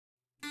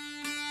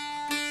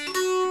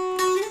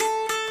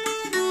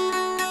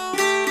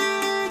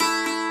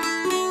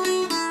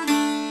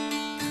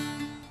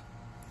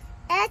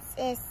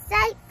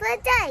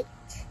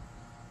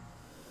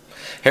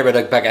Hey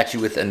everybody, Doug back at you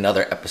with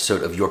another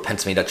episode of your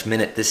Pennsylvania Dutch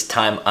Minute. This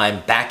time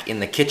I'm back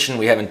in the kitchen.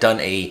 We haven't done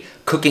a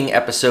cooking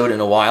episode in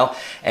a while,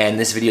 and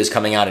this video is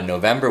coming out in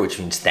November, which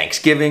means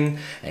Thanksgiving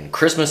and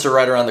Christmas are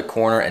right around the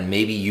corner, and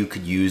maybe you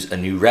could use a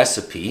new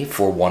recipe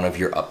for one of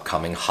your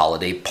upcoming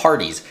holiday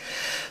parties.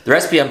 The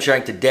recipe I'm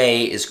sharing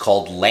today is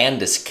called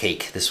Landis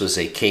Cake. This was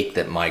a cake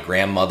that my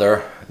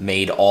grandmother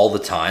made all the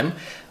time.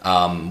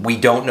 We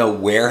don't know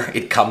where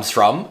it comes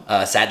from.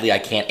 Sadly, I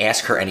can't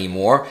ask her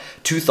anymore.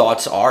 Two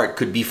thoughts are it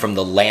could be from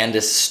the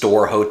Landis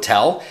Store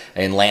Hotel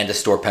in Landis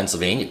Store,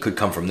 Pennsylvania. It could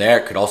come from there.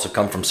 It could also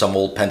come from some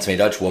old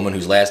Pennsylvania Dutch woman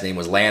whose last name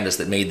was Landis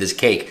that made this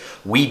cake.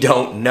 We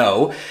don't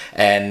know,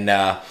 and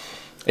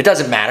it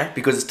doesn't matter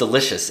because it's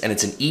delicious and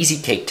it's an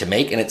easy cake to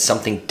make and it's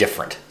something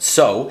different.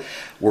 So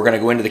we're gonna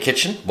go into the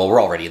kitchen. Well,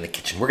 we're already in the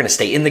kitchen. We're gonna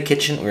stay in the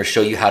kitchen. We're gonna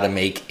show you how to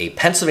make a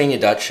Pennsylvania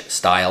Dutch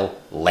style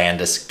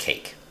Landis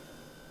cake.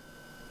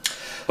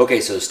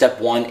 Okay, so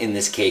step one in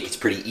this cake, it's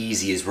pretty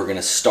easy, is we're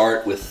gonna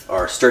start with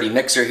our sturdy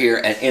mixer here,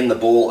 and in the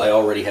bowl I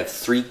already have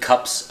 3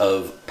 cups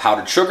of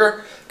powdered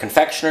sugar,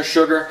 confectioner's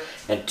sugar,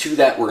 and to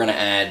that we're gonna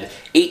add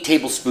 8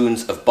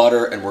 tablespoons of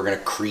butter, and we're gonna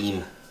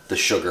cream the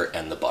sugar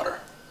and the butter.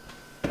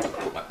 I'll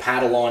put my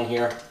paddle on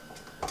here.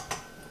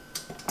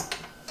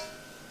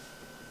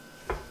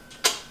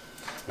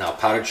 Now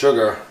powdered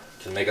sugar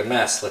can make a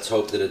mess. Let's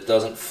hope that it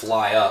doesn't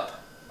fly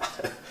up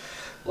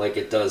like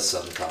it does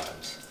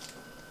sometimes.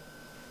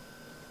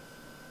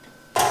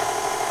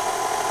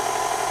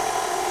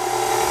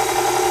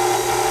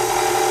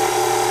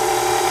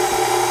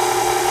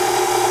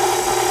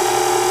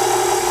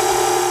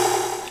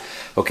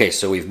 Okay,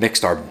 so we've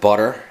mixed our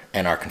butter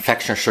and our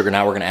confectioner sugar.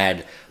 Now we're going to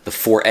add the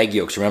 4 egg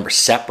yolks. Remember,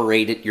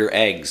 separate your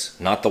eggs,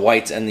 not the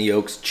whites and the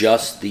yolks,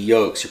 just the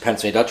yolks. Your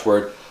Pennsylvania Dutch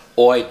word,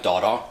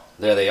 oidotter.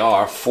 There they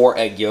are, 4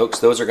 egg yolks.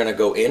 Those are going to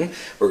go in.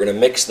 We're going to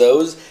mix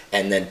those,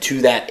 and then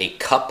to that, a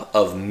cup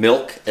of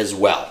milk as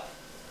well.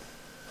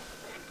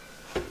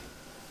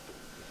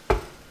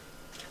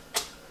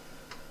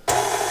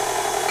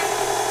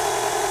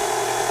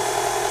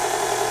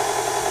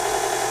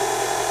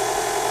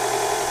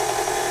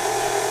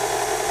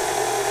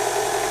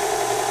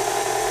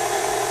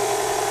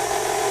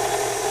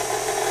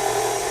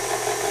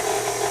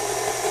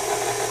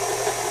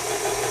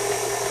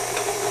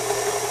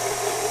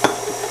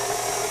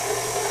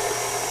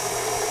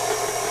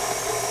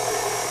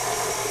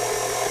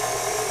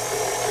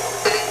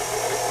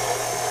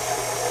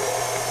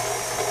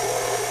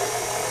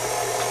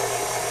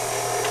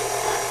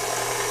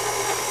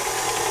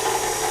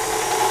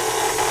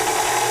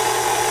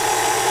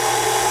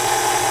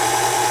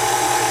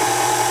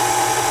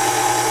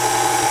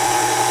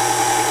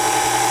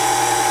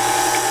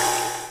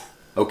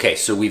 Okay,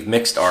 so we've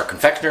mixed our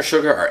confectioner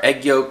sugar, our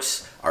egg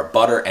yolks, our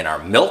butter, and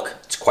our milk.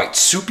 It's quite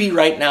soupy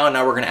right now.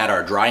 Now we're going to add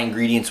our dry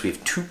ingredients. We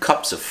have 2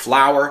 cups of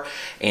flour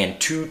and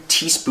 2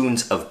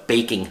 teaspoons of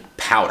baking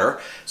powder.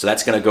 So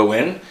that's going to go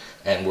in,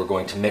 and we're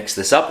going to mix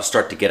this up. We'll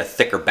start to get a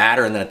thicker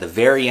batter, and then at the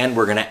very end,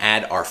 we're going to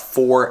add our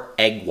 4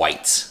 egg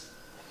whites.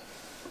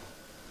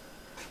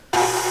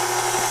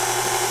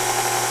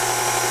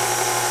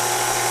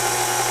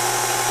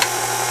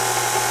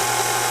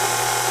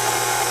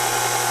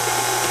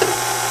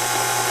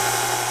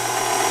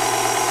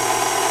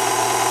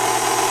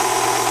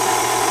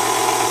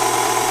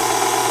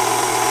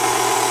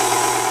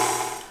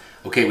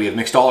 Okay, we have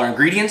mixed all our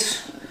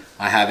ingredients.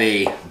 I have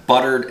a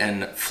buttered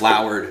and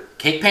floured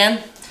cake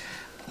pan.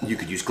 You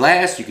could use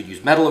glass, you could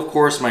use metal, of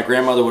course. My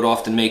grandmother would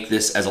often make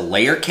this as a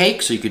layer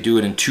cake, so you could do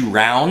it in 2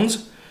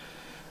 rounds.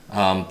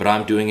 But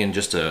I'm doing it in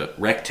just a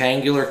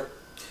rectangular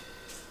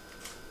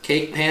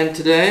cake pan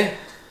today.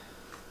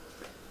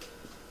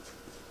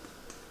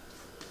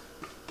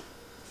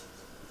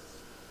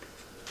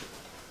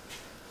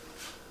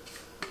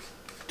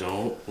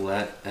 Don't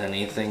let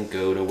anything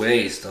go to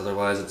waste,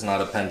 otherwise it's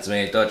not a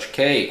Pennsylvania Dutch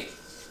cake.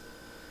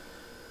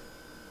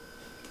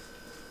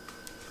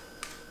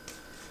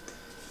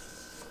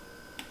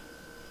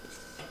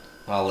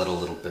 I'll let a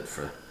little bit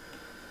for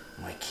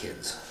my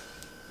kids,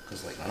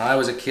 because like when I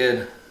was a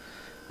kid,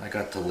 I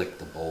got to lick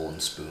the bowl and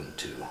spoon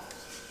too. I'm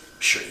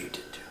sure you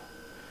did too.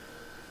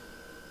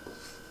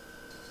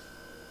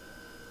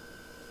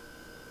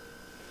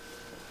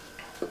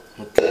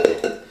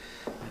 Okay,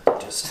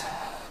 just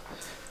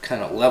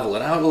kind of level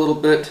it out a little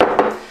bit.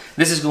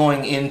 This is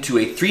going into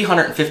a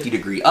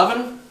 350-degree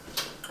oven.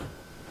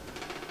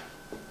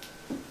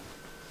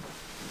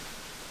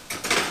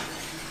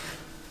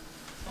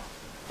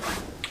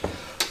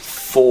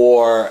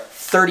 For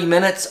 30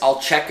 minutes. I'll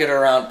check it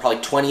around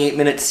probably 28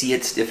 minutes, see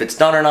if it's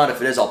done or not.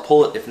 If it is, I'll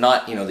pull it. If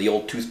not, you know, the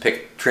old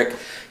toothpick trick.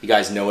 You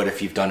guys know it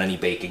if you've done any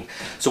baking.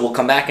 So we'll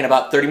come back in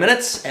about 30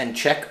 minutes and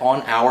check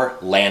on our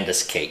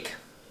Landis cake.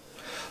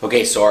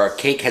 Okay, so our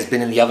cake has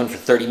been in the oven for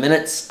 30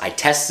 minutes. I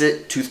tested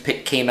it,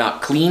 toothpick came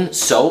out clean,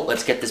 so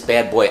let's get this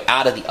bad boy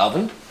out of the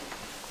oven.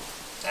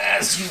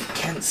 As you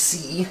can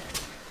see,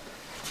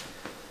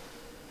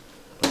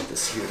 put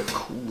this here to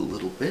cool a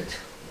little bit.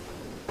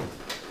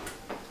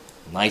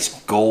 Nice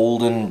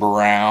golden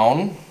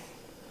brown.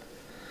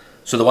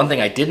 So the one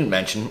thing I didn't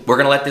mention, we're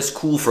gonna let this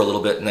cool for a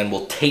little bit and then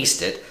we'll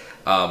taste it.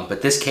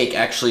 But this cake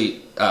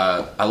actually,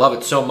 I love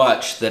it so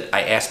much that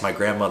I asked my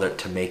grandmother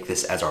to make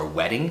this as our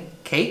wedding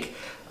cake,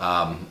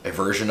 a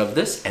version of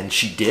this, and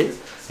she did.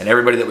 And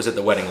everybody that was at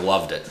the wedding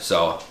loved it.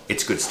 So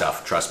it's good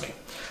stuff, trust me.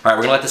 All right,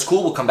 we're gonna let this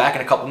cool. We'll come back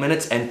in a couple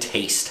minutes and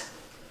taste.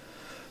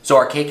 So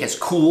our cake has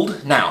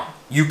cooled. Now,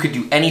 you could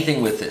do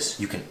anything with this.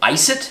 You can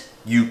ice it,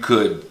 you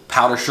could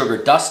powder sugar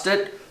dust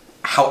it,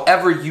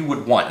 however you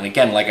would want. And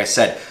again, like I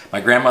said,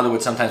 my grandmother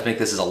would sometimes make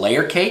this as a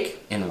layer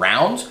cake in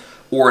rounds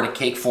or in a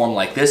cake form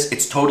like this.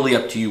 It's totally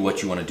up to you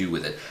what you want to do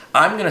with it.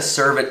 I'm gonna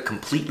serve it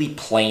completely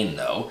plain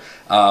though,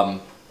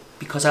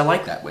 because I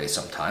like that way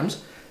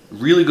sometimes.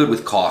 Really good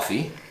with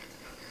coffee.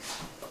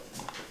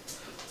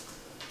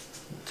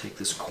 Take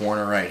this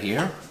corner right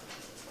here.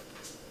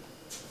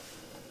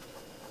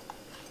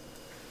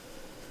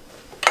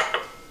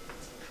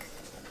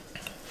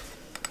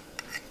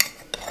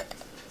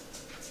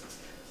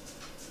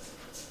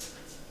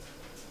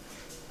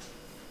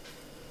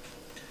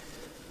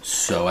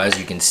 So as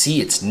you can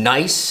see, it's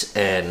nice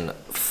and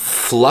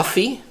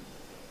fluffy.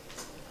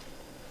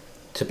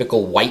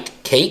 Typical white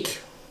cake,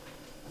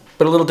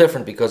 but a little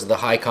different because of the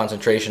high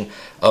concentration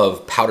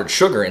of powdered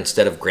sugar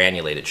instead of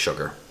granulated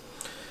sugar.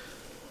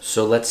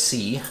 So let's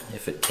see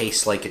if it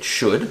tastes like it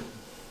should.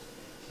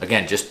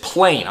 Again, just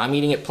plain. I'm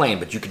eating it plain,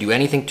 but you could do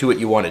anything to it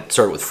you wanted.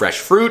 Serve it with fresh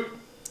fruit.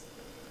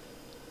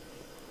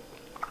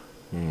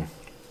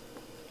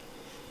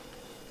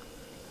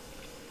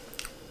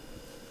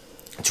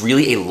 It's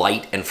really a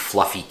light and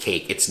fluffy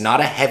cake. It's not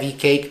a heavy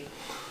cake.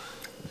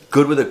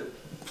 Good with a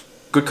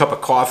good cup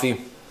of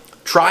coffee.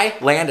 Try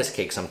Landis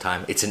cake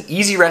sometime. It's an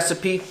easy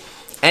recipe.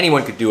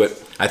 Anyone could do it.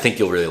 I think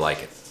you'll really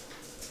like it.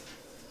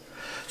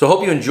 So I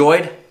hope you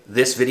enjoyed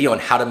this video on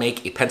how to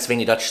make a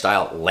Pennsylvania Dutch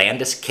style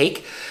Landis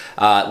cake.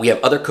 We have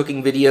other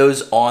cooking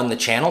videos on the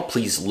channel.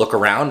 Please look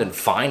around and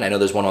find. I know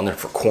there's one on there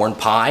for corn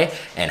pie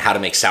and how to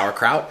make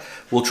sauerkraut.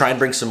 We'll try and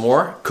bring some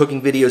more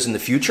cooking videos in the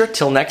future.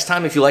 Till next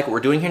time, if you like what we're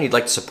doing here and you'd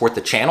like to support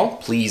the channel,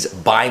 please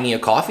buy me a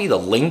coffee. The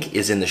link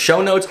is in the show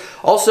notes.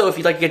 Also, if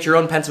you'd like to get your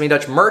own Pennsylvania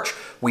Dutch merch,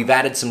 we've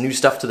added some new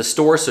stuff to the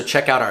store, so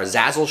check out our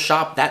Zazzle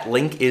shop. That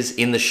link is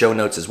in the show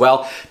notes as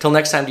well. Till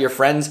next time, dear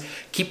friends,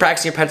 keep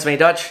practicing your Pennsylvania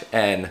Dutch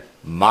and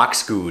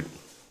macht's gut.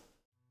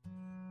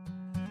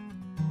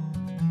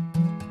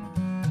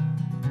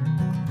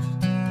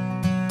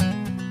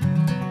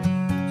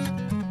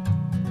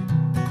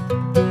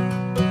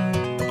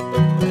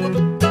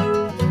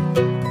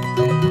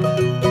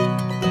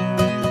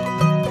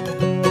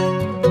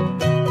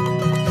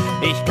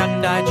 Ich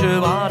kann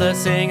deutsche Worte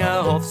singen,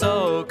 hoff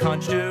so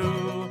kannst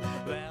du.